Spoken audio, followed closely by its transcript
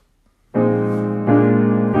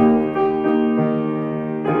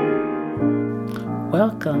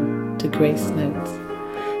Welcome to Grace Notes,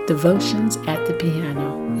 Devotions at the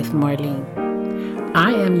Piano with Marlene.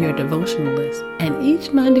 I am your devotionalist, and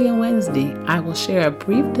each Monday and Wednesday I will share a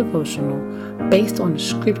brief devotional based on the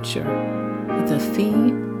scripture with a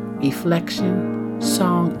theme, reflection,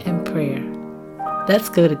 song, and prayer. Let's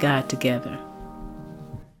go to God together.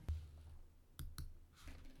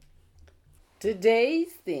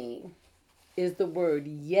 Today's theme is the word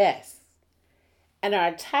yes, and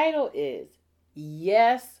our title is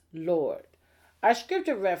Yes, Lord. Our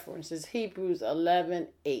scripture reference is Hebrews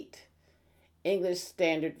 11:8, English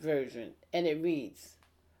Standard Version, and it reads,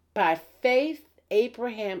 "By faith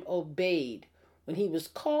Abraham obeyed when he was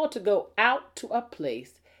called to go out to a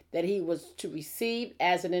place that he was to receive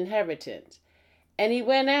as an inheritance, and he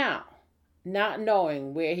went out, not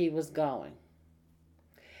knowing where he was going."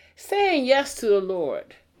 Saying yes to the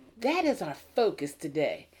Lord, that is our focus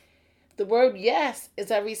today. The word yes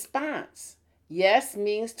is a response. Yes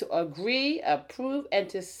means to agree, approve, and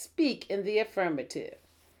to speak in the affirmative.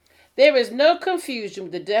 There is no confusion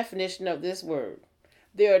with the definition of this word.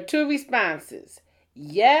 There are two responses,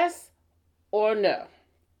 yes or no.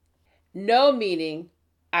 No meaning,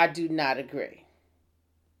 I do not agree.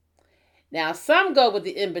 Now, some go with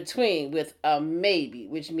the in-between with a maybe,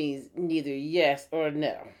 which means neither yes or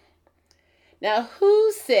no. Now,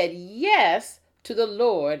 who said yes to the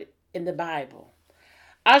Lord in the Bible?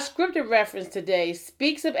 Our scripture reference today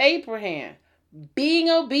speaks of Abraham being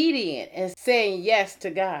obedient and saying yes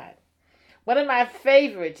to God. One of my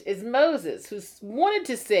favorites is Moses, who wanted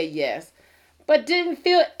to say yes, but didn't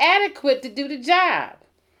feel adequate to do the job.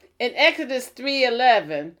 In Exodus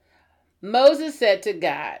 3:11, Moses said to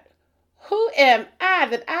God, "Who am I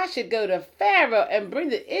that I should go to Pharaoh and bring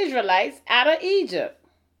the Israelites out of Egypt?"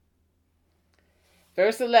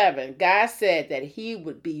 Verse 11, God said that he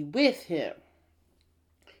would be with him.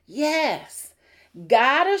 Yes,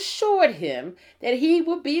 God assured him that he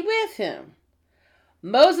would be with him.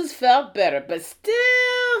 Moses felt better, but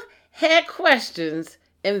still had questions.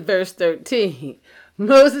 In verse 13,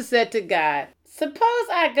 Moses said to God, "Suppose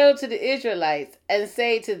I go to the Israelites and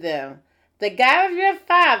say to them, 'The God of your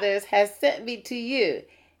fathers has sent me to you,'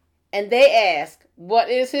 and they ask, 'What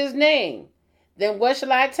is his name?' Then what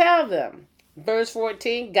shall I tell them?" Verse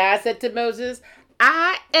 14, God said to Moses,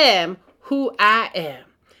 "I am who I am.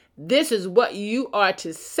 This is what you are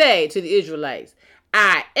to say to the Israelites.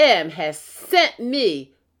 I am has sent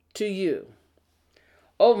me to you."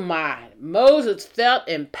 Oh my, Moses felt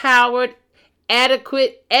empowered,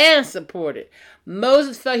 adequate, and supported.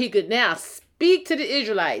 Moses felt he could now speak to the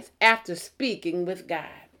Israelites after speaking with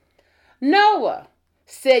God. Noah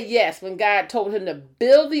said yes when God told him to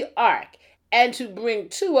build the ark and to bring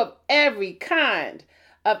 2 of every kind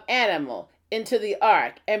of animal into the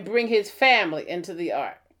ark and bring his family into the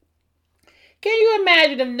ark. Can you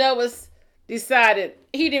imagine if Noah decided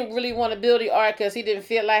he didn't really want to build the ark because he didn't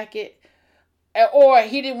feel like it? Or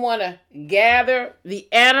he didn't want to gather the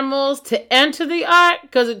animals to enter the ark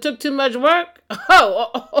because it took too much work?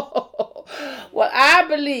 Well, I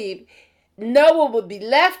believe Noah would be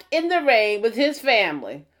left in the rain with his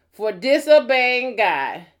family for disobeying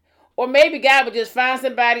God. Or maybe God would just find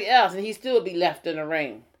somebody else and he still would be left in the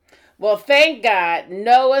rain. Well, thank God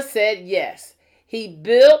Noah said yes. He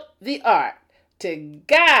built the ark to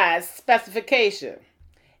God's specification.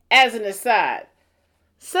 As an aside,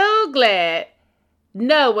 so glad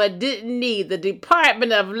Noah didn't need the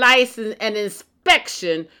Department of License and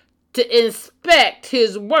Inspection to inspect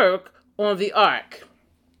his work on the ark.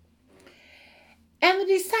 And the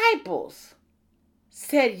disciples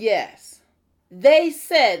said yes. They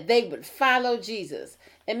said they would follow Jesus.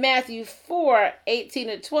 In Matthew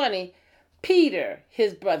 4:18-20, Peter,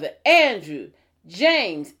 his brother Andrew,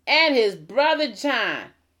 James, and his brother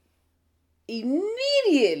John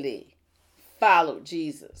immediately followed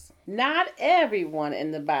Jesus. Not everyone in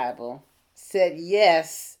the Bible said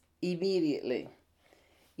yes immediately.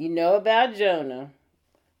 You know about Jonah,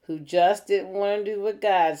 who just didn't want to do what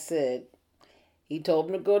God said. He told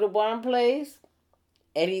him to go to one place,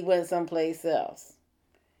 and he went someplace else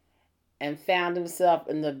and found himself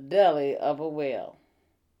in the belly of a whale.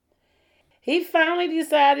 He finally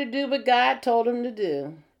decided to do what God told him to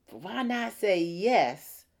do. But why not say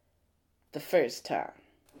yes the first time?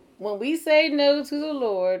 When we say no to the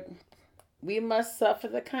Lord, we must suffer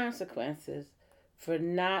the consequences for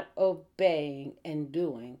not obeying and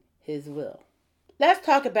doing his will. Let's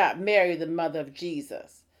talk about Mary, the mother of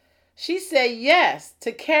Jesus. She said yes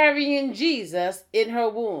to carrying Jesus in her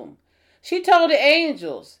womb. She told the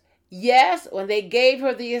angels yes when they gave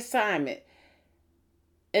her the assignment.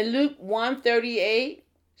 In Luke 1:38,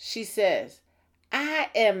 she says, "I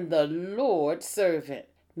am the Lord's servant.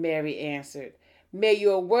 Mary answered. May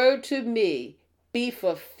your word to me be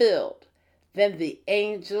fulfilled. Then the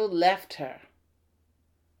angel left her.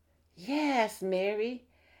 Yes, Mary,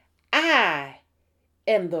 I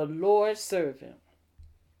am the Lord's servant.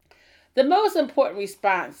 The most important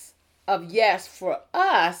response of yes for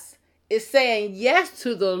us is saying yes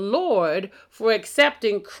to the Lord for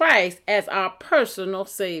accepting Christ as our personal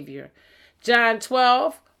Savior. John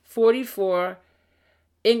 12:44,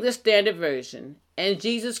 English Standard Version. And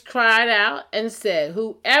Jesus cried out and said,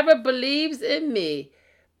 whoever believes in me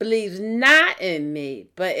believes not in me,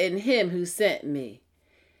 but in him who sent me.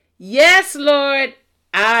 Yes, Lord,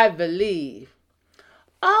 I believe.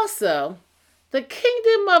 Also, the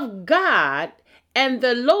kingdom of God and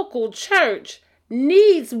the local church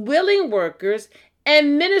needs willing workers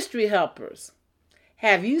and ministry helpers.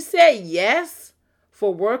 Have you said yes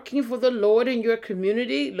for working for the Lord in your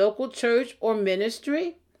community, local church, or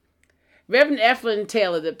ministry? Reverend Evelyn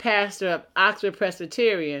Taylor, the pastor of Oxford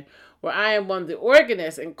Presbyterian, where I am one of the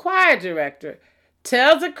organists and choir director,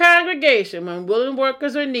 tells the congregation when willing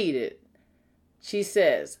workers are needed. She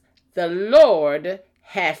says, the Lord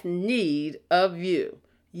hath need of you.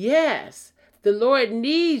 Yes, the Lord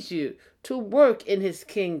needs you to work in his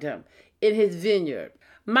kingdom, in his vineyard.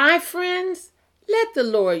 My friends, let the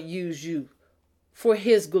Lord use you for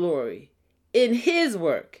his glory, in his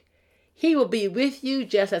work. He will be with you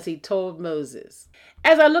just as he told Moses.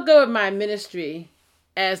 As I look over my ministry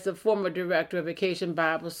as the former director of Vacation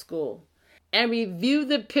Bible School and review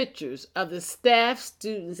the pictures of the staff,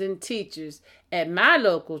 students, and teachers at my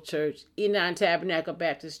local church, Enon Tabernacle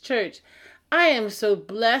Baptist Church, I am so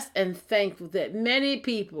blessed and thankful that many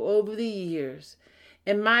people over the years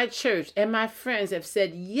in my church and my friends have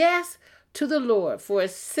said yes to the Lord for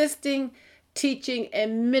assisting, teaching,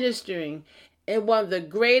 and ministering in one of the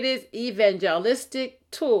greatest evangelistic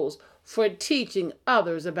tools for teaching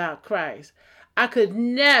others about Christ. I could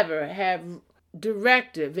never have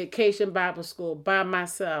directed Vacation Bible School by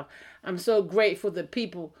myself. I'm so grateful for the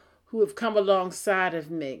people who have come alongside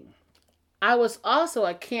of me. I was also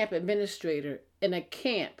a camp administrator in a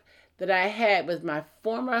camp that I had with my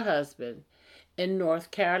former husband in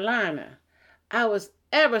North Carolina. I was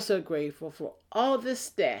ever so grateful for all the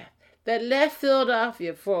staff that left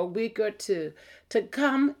Philadelphia for a week or two to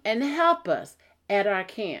come and help us at our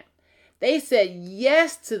camp. They said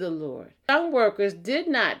yes to the Lord. Some workers did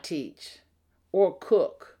not teach or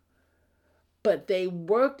cook, but they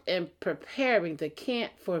worked in preparing the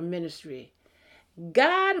camp for ministry.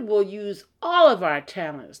 God will use all of our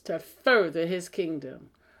talents to further his kingdom.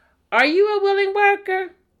 Are you a willing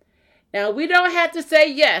worker? Now, we don't have to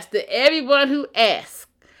say yes to everyone who asks,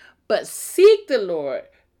 but seek the Lord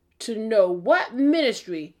to know what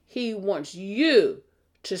ministry he wants you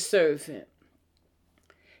to serve him.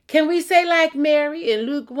 Can we say like Mary in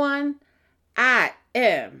Luke 1? I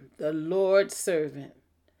am the Lord's servant.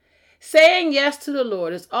 Saying yes to the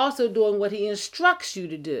Lord is also doing what he instructs you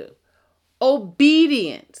to do.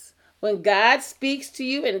 Obedience. When God speaks to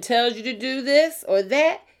you and tells you to do this or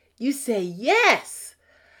that, you say yes.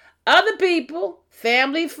 Other people,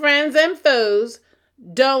 family, friends, and foes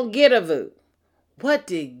don't get a vote. What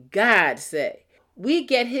did God say? We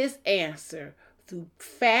get his answer through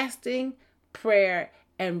fasting, prayer,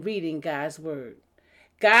 and reading God's word.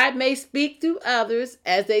 God may speak through others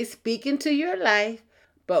as they speak into your life,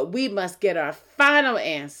 but we must get our final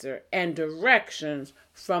answer and directions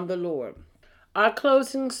from the Lord. Our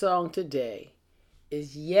closing song today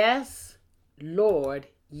is Yes, Lord,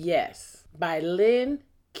 Yes by Lynn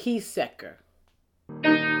Kiesecker.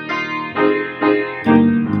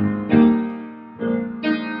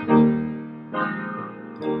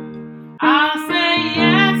 I'll say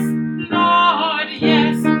yes, Lord,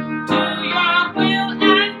 yes, to your will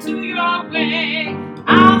and to your way.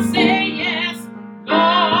 I'll say yes,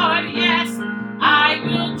 Lord, yes, I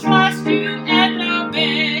will trust you and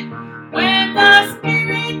obey. When the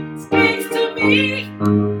Spirit speaks to me,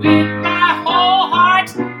 with my whole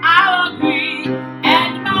heart I'll agree,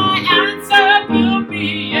 and my answer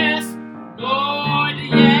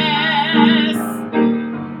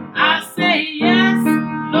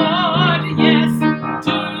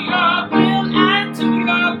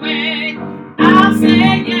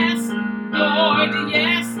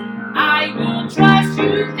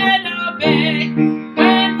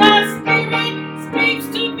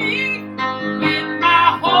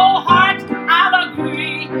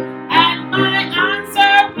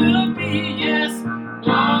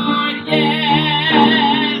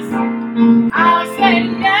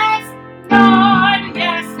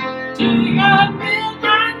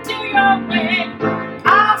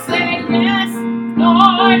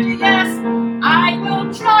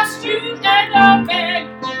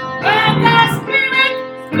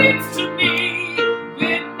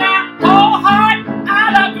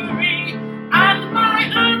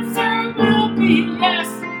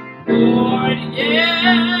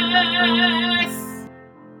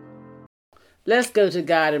Let's go to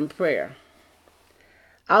God in prayer.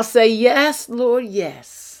 I'll say, yes, Lord,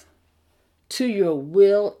 yes, to your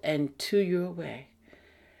will and to your way.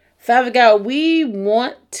 Father God, we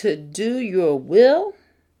want to do your will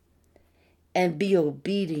and be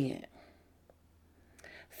obedient.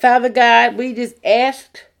 Father God, we just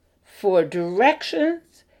ask for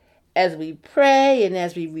directions as we pray and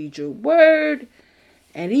as we read your word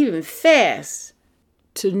and even fast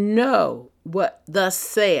to know what thus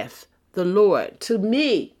saith the Lord to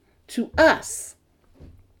me, to us.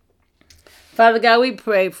 Father God, we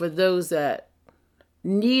pray for those that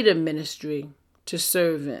need a ministry to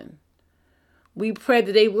serve in. We pray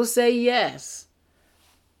that they will say yes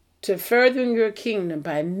to furthering your kingdom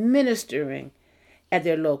by ministering at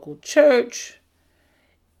their local church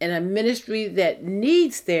and a ministry that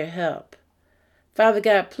needs their help. Father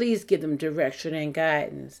God, please give them direction and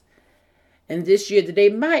guidance. And this year that they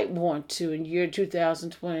might want to, in year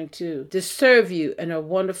 2022, to serve you in a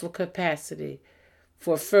wonderful capacity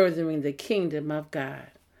for furthering the kingdom of God.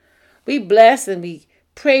 We bless and we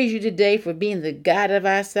praise you today for being the God of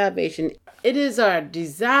our salvation. It is our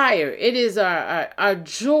desire, it is our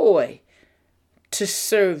joy to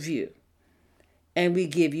serve you. And we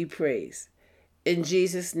give you praise. In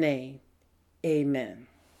Jesus' name, amen.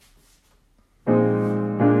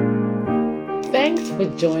 Thanks for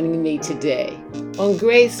joining me today on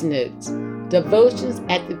Grace Notes, Devotions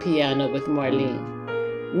at the Piano with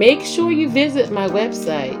Marlene. Make sure you visit my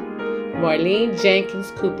website,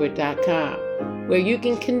 MarleneJenkinsCooper.com, where you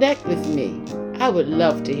can connect with me. I would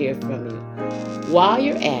love to hear from you. While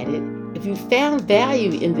you're at it, if you found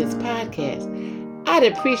value in this podcast, I'd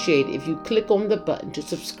appreciate it if you click on the button to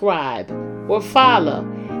subscribe or follow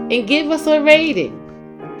and give us a rating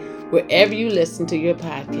wherever you listen to your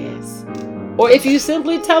podcasts. Or if you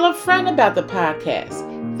simply tell a friend about the podcast,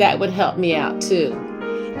 that would help me out too.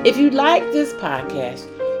 If you like this podcast,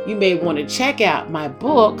 you may want to check out my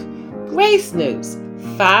book, Grace Notes,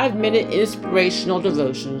 5-minute inspirational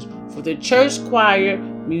devotions for the church choir,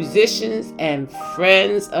 musicians, and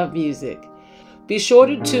friends of music. Be sure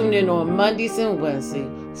to tune in on Mondays and Wednesdays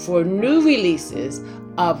for new releases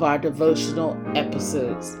of our devotional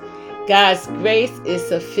episodes. God's grace is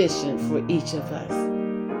sufficient for each of us.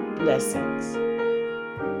 Blessings.